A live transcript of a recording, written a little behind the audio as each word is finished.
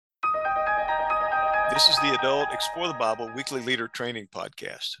This is the Adult Explore the Bible Weekly Leader Training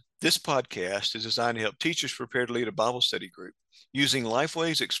Podcast. This podcast is designed to help teachers prepare to lead a Bible study group using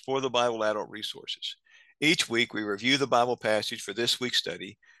Lifeway's Explore the Bible adult resources. Each week, we review the Bible passage for this week's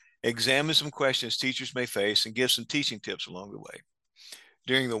study, examine some questions teachers may face, and give some teaching tips along the way.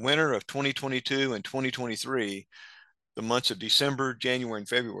 During the winter of 2022 and 2023, the months of December, January, and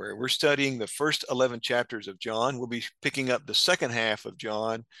February, we're studying the first 11 chapters of John. We'll be picking up the second half of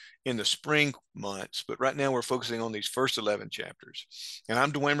John in the spring months, but right now we're focusing on these first 11 chapters. And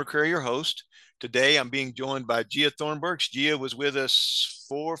I'm Dwayne McCrary, your host. Today, I'm being joined by Gia Thornburg. Gia was with us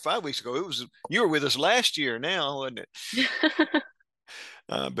 4 or 5 weeks ago. You were with us last year now, wasn't it?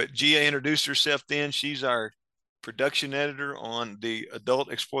 But Gia introduced herself then. She's our production editor on the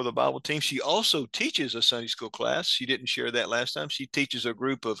Adult Explore the Bible team. She also teaches a Sunday school class. She didn't share that last time. She teaches a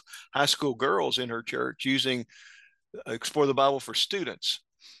group of high school girls in her church using Explore the Bible for students.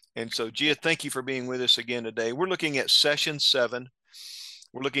 And so, Gia, thank you for being with us again today. We're looking at session 7.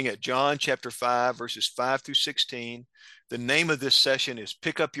 We're looking at John chapter 5, verses 5 through 16. The name of this session is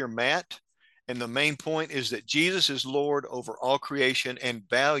Pick Up Your Mat. And the main point is that Jesus is Lord over all creation and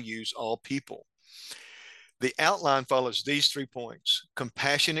values all people. The outline follows these 3 points: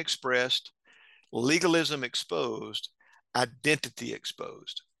 compassion expressed, legalism exposed, identity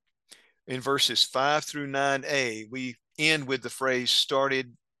exposed. In verses 5 through 9a, we end with the phrase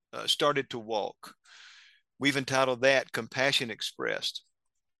started to walk. We've entitled that Compassion Expressed.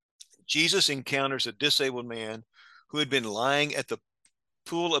 Jesus encounters a disabled man who had been lying at the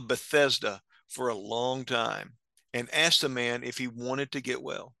pool of Bethesda for a long time and asked the man if he wanted to get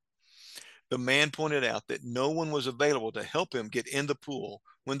well. The man pointed out that no one was available to help him get in the pool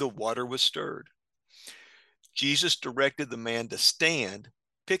when the water was stirred. Jesus directed the man to stand,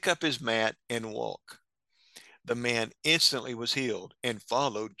 pick up his mat, and walk. The man instantly was healed and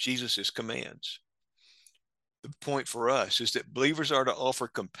followed Jesus' commands. The point for us is that believers are to offer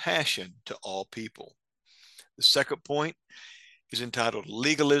compassion to all people. The second point is entitled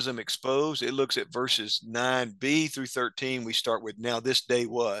Legalism Exposed. It looks at verses 9b through 13. We start with, now this day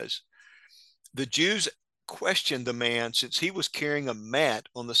was. The Jews questioned the man since he was carrying a mat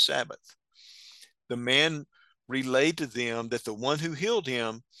on the Sabbath. The man relayed to them that the one who healed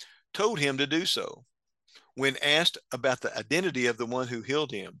him told him to do so. When asked about the identity of the one who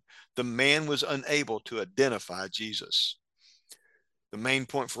healed him, the man was unable to identify Jesus. The main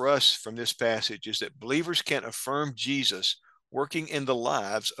point for us from this passage is that believers can affirm Jesus working in the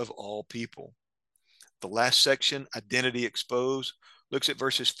lives of all people. The last section, Identity Exposed, looks at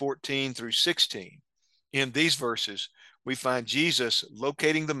verses 14 through 16. In these verses, we find Jesus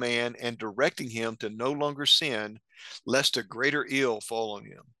locating the man and directing him to no longer sin, lest a greater ill fall on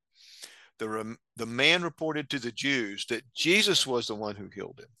him. The man reported to the Jews that Jesus was the one who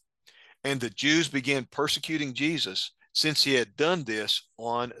healed him, and the Jews began persecuting Jesus since he had done this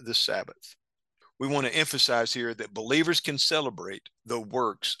on the Sabbath. We want to emphasize here that believers can celebrate the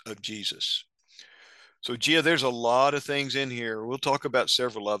works of Jesus. So, Gia, there's a lot of things in here. We'll talk about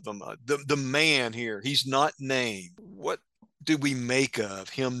several of them. The man here, he's not named. What do we make of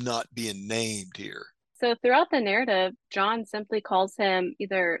him not being named here? So throughout the narrative, John simply calls him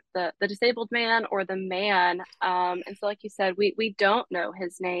either the disabled man or the man. And so, like you said, we don't know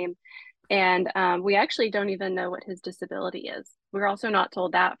his name. And we actually don't even know what his disability is. We're also not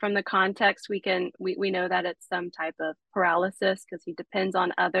told that. From the context, we know that it's some type of paralysis because he depends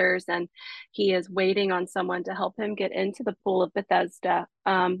on others and he is waiting on someone to help him get into the pool of Bethesda.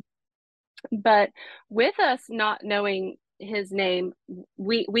 But with us not knowing his name,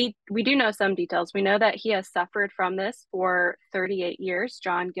 we do know some details. We know that he has suffered from this for 38 years.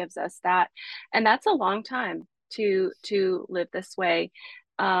 John gives us that, and that's a long time to live this way.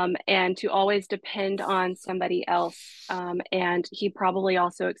 And to always depend on somebody else. And he probably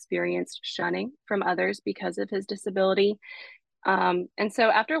also experienced shunning from others because of his disability. And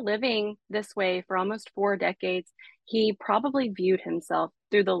so after living this way for almost 4 decades, he probably viewed himself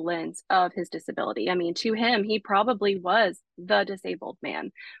through the lens of his disability. I mean, to him, he probably was the disabled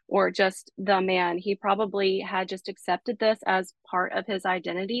man or just the man. He probably had just accepted this as part of his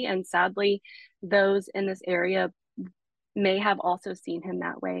identity. And sadly, those in this area may have also seen him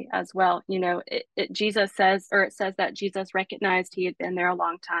that way as well. You know, Jesus says, or it says that Jesus recognized he had been there a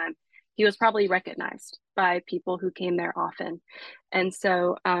long time. He was probably recognized by people who came there often. And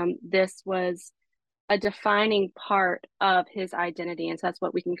so this was a defining part of his identity. And so that's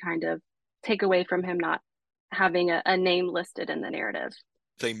what we can kind of take away from him not having a name listed in the narrative.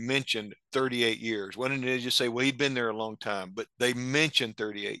 They mentioned 38 years. Why didn't they just say, well, he'd been there a long time, but they mentioned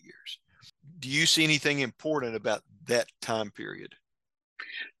 38 years. Do you see anything important about that time period?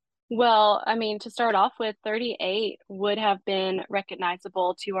 Well, I mean, to start off with, 38 would have been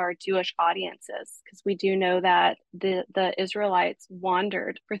recognizable to our Jewish audiences because we do know that the Israelites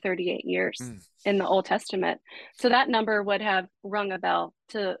wandered for 38 years Mm. in the Old Testament. So that number would have rung a bell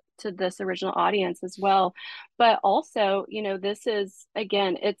to this original audience as well. But also, this is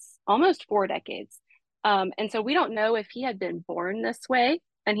again, it's almost 4 decades. And so we don't know if he had been born this way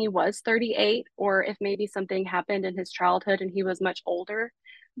and he was 38, or if maybe something happened in his childhood and he was much older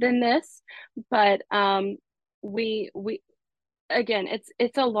than this. But we again,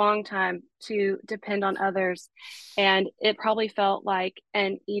 it's a long time to depend on others, and it probably felt like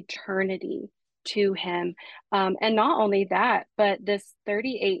an eternity to him. And not only that, but this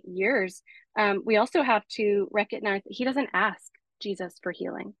 38 years, we also have to recognize that he doesn't ask Jesus for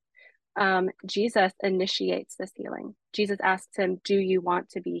healing. Jesus initiates this healing. Jesus asks him, "Do you want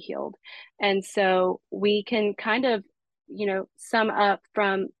to be healed?" And so we can kind of, sum up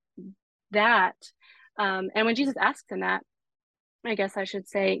from that. And when Jesus asks him that, I guess I should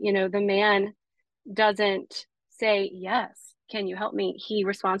say, the man doesn't say, "Yes, can you help me?" He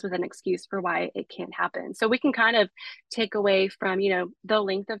responds with an excuse for why it can't happen. So we can kind of take away from, the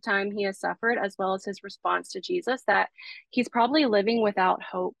length of time he has suffered, as well as his response to Jesus, that he's probably living without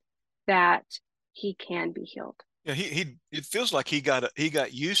hope that he can be healed. Yeah, he it feels like he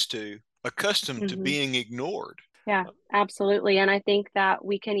got used to, accustomed to Mm-hmm. being ignored. Yeah, absolutely. And I think that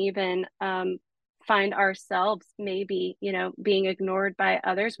we can even find ourselves maybe, being ignored by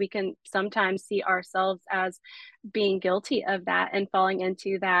others. We can sometimes see ourselves as being guilty of that and falling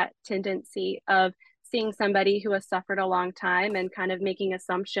into that tendency of seeing somebody who has suffered a long time and kind of making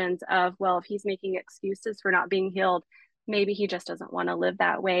assumptions of, well, if he's making excuses for not being healed, maybe he just doesn't want to live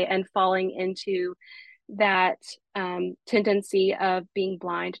that way, and falling into that tendency of being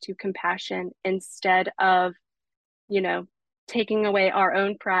blind to compassion instead of, you know, taking away our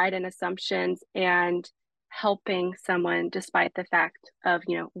own pride and assumptions and helping someone despite the fact of,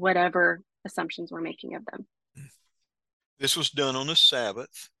 whatever assumptions we're making of them. This was done on a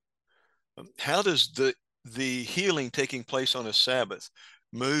Sabbath. How does the healing taking place on a Sabbath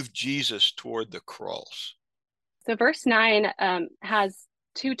move Jesus toward the cross? So verse 9 has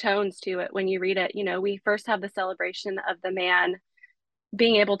two tones to it when you read it. We first have the celebration of the man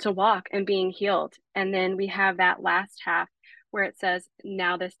being able to walk and being healed. And then we have that last half where it says,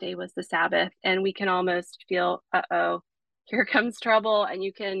 "Now this day was the Sabbath." And we can almost feel, uh-oh, here comes trouble. And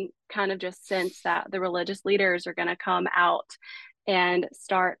you can kind of just sense that the religious leaders are going to come out and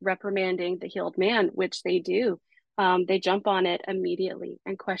start reprimanding the healed man, which they do. They jump on it immediately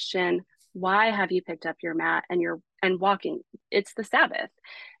and question, "Why have you picked up your mat and walking? It's the Sabbath."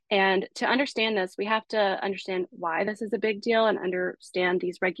 And to understand this, we have to understand why this is a big deal and understand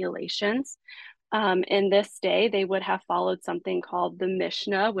these regulations. In this day, they would have followed something called the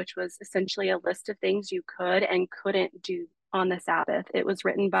Mishnah, which was essentially a list of things you could and couldn't do on the Sabbath. It was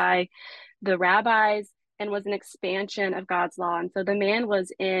written by the rabbis and was an expansion of God's law. And so the man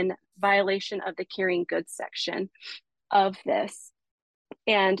was in violation of the carrying goods section of this.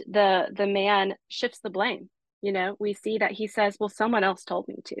 And the man shifts the blame. We see that he says, "Well, someone else told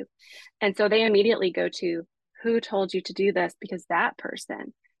me to." And so they immediately go to, "Who told you to do this?" Because that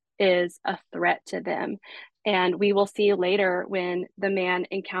person is a threat to them. And we will see later when the man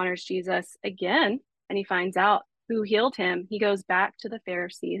encounters Jesus again and he finds out who healed him, he goes back to the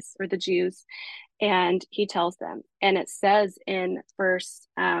Pharisees or the Jews and he tells them. And it says in verse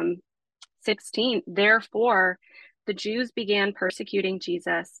 16, "Therefore, the Jews began persecuting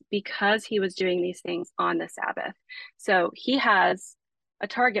Jesus because he was doing these things on the Sabbath." So he has a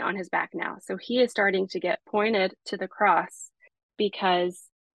target on his back now. So he is starting to get pointed to the cross because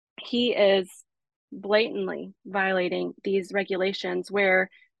he is blatantly violating these regulations where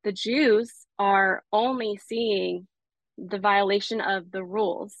the Jews are only seeing the violation of the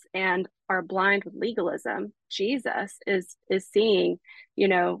rules and are blind with legalism. Jesus is seeing,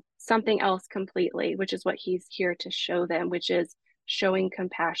 something else completely, which is what he's here to show them, which is showing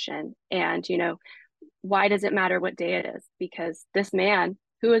compassion. And, why does it matter what day it is? Because this man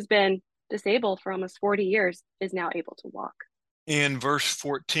who has been disabled for almost 40 years is now able to walk. In verse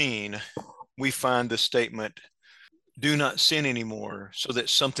 14, we find the statement, "Do not sin anymore so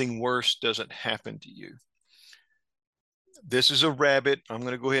that something worse doesn't happen to you." This is a rabbit. I'm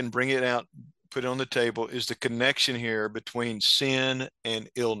going to go ahead and bring it out, put it on the table. Is the connection here between sin and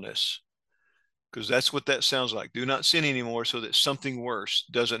illness? Because that's what that sounds like. Do not sin anymore so that something worse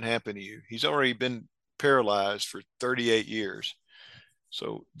doesn't happen to you. He's already been paralyzed for 38 years.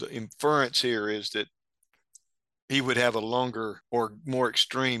 So the inference here is that he would have a longer or more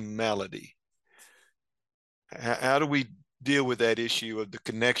extreme malady. How do we deal with that issue of the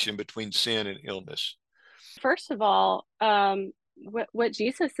connection between sin and illness? First of all, what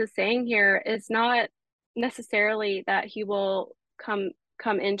Jesus is saying here is not necessarily that he will come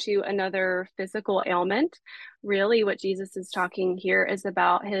into another physical ailment. Really, what Jesus is talking here is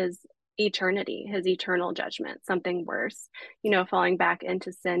about his eternity, his eternal judgment, something worse, falling back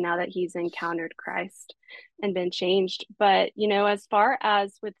into sin now that he's encountered Christ and been changed. But, as far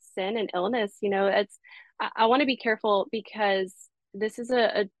as with sin and illness, I want to be careful because this is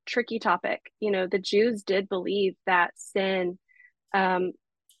a tricky topic. The Jews did believe that sin um,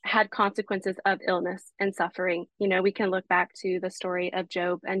 had consequences of illness and suffering. We can look back to the story of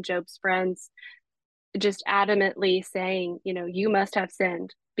Job and Job's friends just adamantly saying, you must have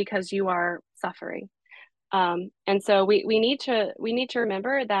sinned because you are suffering. And so we need to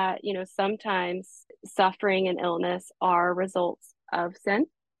remember that, sometimes suffering and illness are results of sin.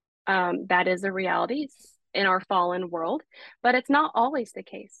 That is a reality in our fallen world, but it's not always the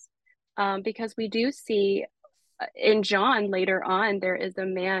case. Because we do see in John later on, there is a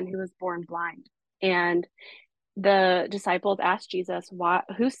man who was born blind. And the disciples asked Jesus,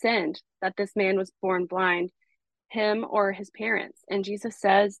 who sinned that this man was born blind, him or his parents? And Jesus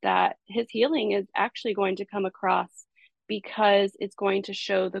says that his healing is actually going to come across because it's going to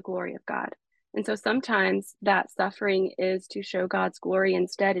show the glory of God. And so sometimes that suffering is to show God's glory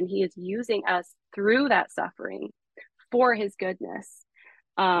instead, and he is using us through that suffering for his goodness,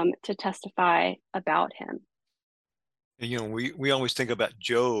 to testify about him. And, we always think about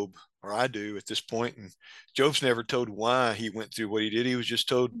Job, or I do at this point, and Job's never told why he went through what he did. He was just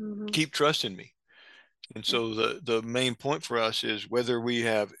told, keep trusting me. And so the main point for us is whether we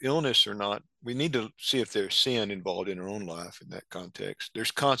have illness or not, we need to see if there's sin involved in our own life in that context.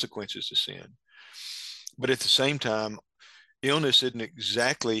 There's consequences to sin. But at the same time, illness isn't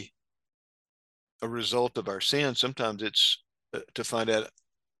exactly a result of our sin. Sometimes it's to find out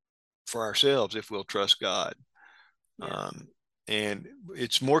for ourselves if we'll trust God. And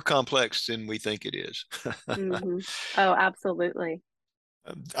it's more complex than we think it is. Oh, absolutely.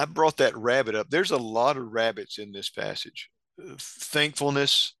 I brought that rabbit up. There's a lot of rabbits in this passage.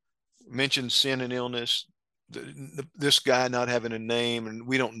 Thankfulness mentions sin and illness. This guy not having a name, and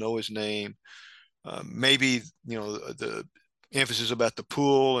we don't know his name. Maybe the emphasis about the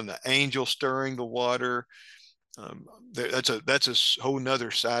pool and the angel stirring the water. That's a whole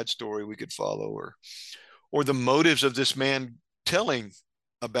nother side story we could follow, or the motives of this man telling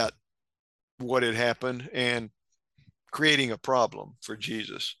about what had happened and creating a problem for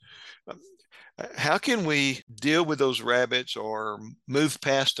Jesus. How can we deal with those rabbits or move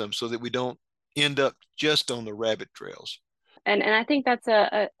past them so that we don't end up just on the rabbit trails? And I think that's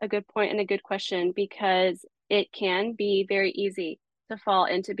a good point and a good question, because it can be very easy to fall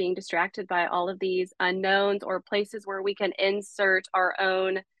into being distracted by all of these unknowns or places where we can insert our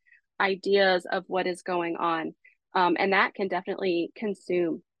own ideas of what is going on. And that can definitely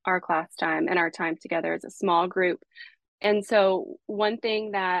consume our class time and our time together as a small group. And so one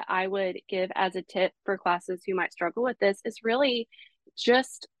thing that I would give as a tip for classes who might struggle with this is really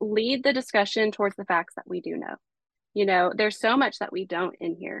just lead the discussion towards the facts that we do know. There's so much that we don't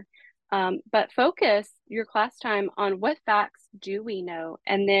in here. But focus your class time on what facts do we know,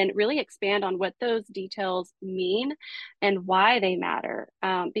 and then really expand on what those details mean and why they matter.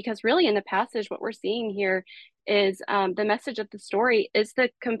 Because really in the passage, what we're seeing here is the message of the story is the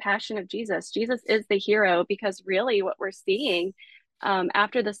compassion of Jesus. Jesus is the hero, because really what we're seeing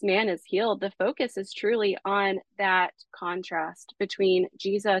after this man is healed, the focus is truly on that contrast between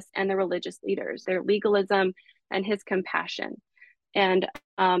Jesus and the religious leaders, their legalism and his compassion. And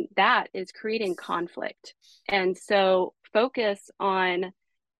that is creating conflict. And so focus on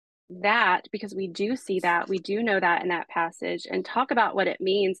that, because we do see that, we do know that in that passage, and talk about what it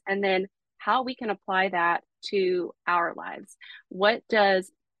means, and then how we can apply that to our lives.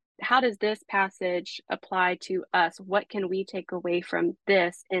 How does this passage apply to us? What can we take away from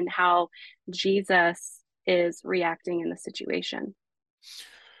this, and how Jesus is reacting in the situation?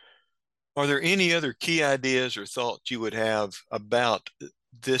 Are there any other key ideas or thoughts you would have about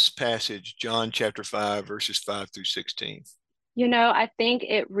this passage, John chapter 5, verses 5 through 16? I think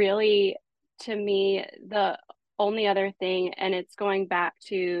it really, to me, the only other thing, and it's going back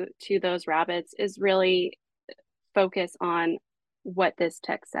to those rabbits, is really focus on what this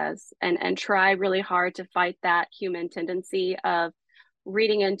text says, and try really hard to fight that human tendency of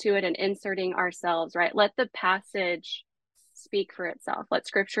reading into it and inserting ourselves, right? Let the passage speak for itself. Let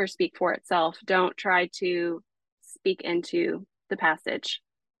scripture speak for itself. Don't try to speak into the passage.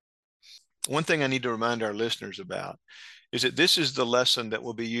 One thing I need to remind our listeners about is that this is the lesson that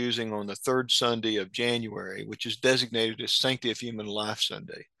we'll be using on the third Sunday of January, which is designated as Sanctity of Human Life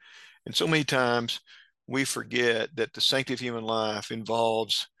Sunday. And so many times we forget that the sanctity of human life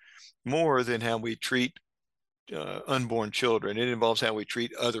involves more than how we treat unborn children. It involves how we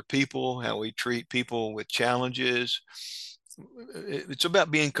treat other people, how we treat people with challenges. It's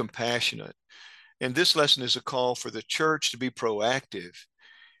about being compassionate. And this lesson is a call for the church to be proactive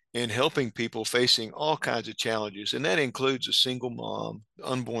in helping people facing all kinds of challenges. And that includes a single mom,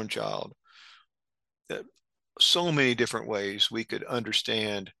 unborn child. So many different ways we could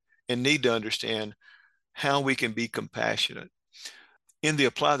understand and need to understand how we can be compassionate. In the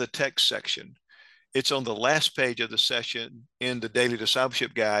Apply the Text section, it's on the last page of the session in the Daily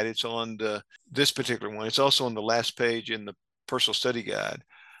Discipleship Guide. It's on this particular one. It's also on the last page in the Personal Study Guide.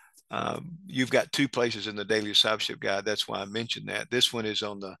 You've got two places in the Daily Discipleship Guide. That's why I mentioned that. This one is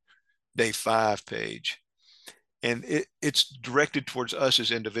on the Day 5 page. And it's directed towards us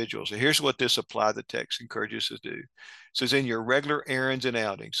as individuals. And here's what this Apply the Text encourages us to do. It says, in your regular errands and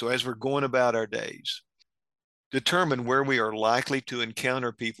outings, so as we're going about our days, determine where we are likely to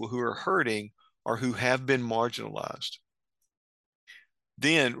encounter people who are hurting or who have been marginalized.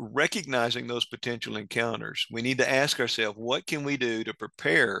 Then, recognizing those potential encounters, we need to ask ourselves, what can we do to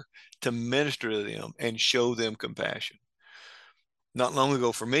prepare to minister to them and show them compassion? Not long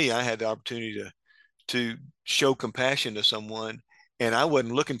ago for me, I had the opportunity to show compassion to someone, and I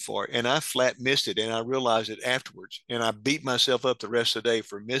wasn't looking for it, and I flat missed it, and I realized it afterwards, and I beat myself up the rest of the day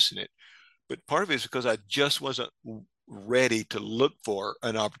for missing it. But part of it is because I just wasn't ready to look for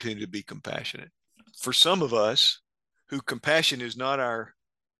an opportunity to be compassionate. For some of us who compassion is not our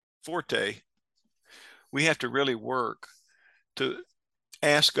forte, we have to really work to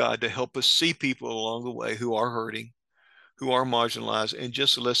ask God to help us see people along the way who are hurting, who are marginalized, and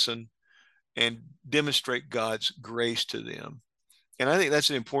just listen and demonstrate God's grace to them. And I think that's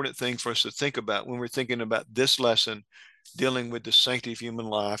an important thing for us to think about when we're thinking about this lesson, dealing with the sanctity of human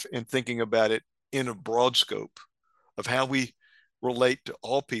life, and thinking about it in a broad scope of how we relate to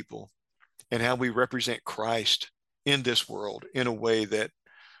all people and how we represent Christ in this world in a way that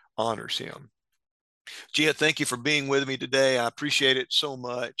honors him. Gia, thank you for being with me today. I appreciate it so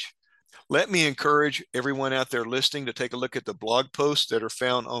much. Let me encourage everyone out there listening to take a look at the blog posts that are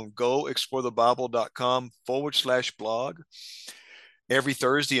found on goexplorethebible.com/blog. Every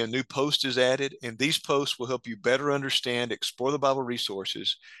Thursday, a new post is added, and these posts will help you better understand Explore the Bible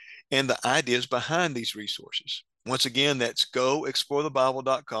resources and the ideas behind these resources. Once again, that's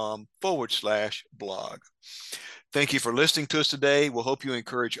goexplorethebible.com/blog. Thank you for listening to us today. We'll hope you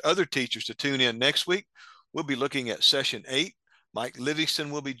encourage other teachers to tune in next week. We'll be looking at session 8. Mike Livingston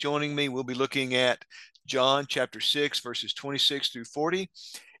will be joining me. We'll be looking at John chapter 6, verses 26 through 40.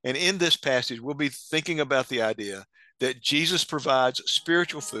 And in this passage, we'll be thinking about the idea that Jesus provides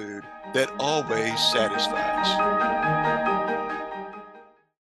spiritual food that always satisfies.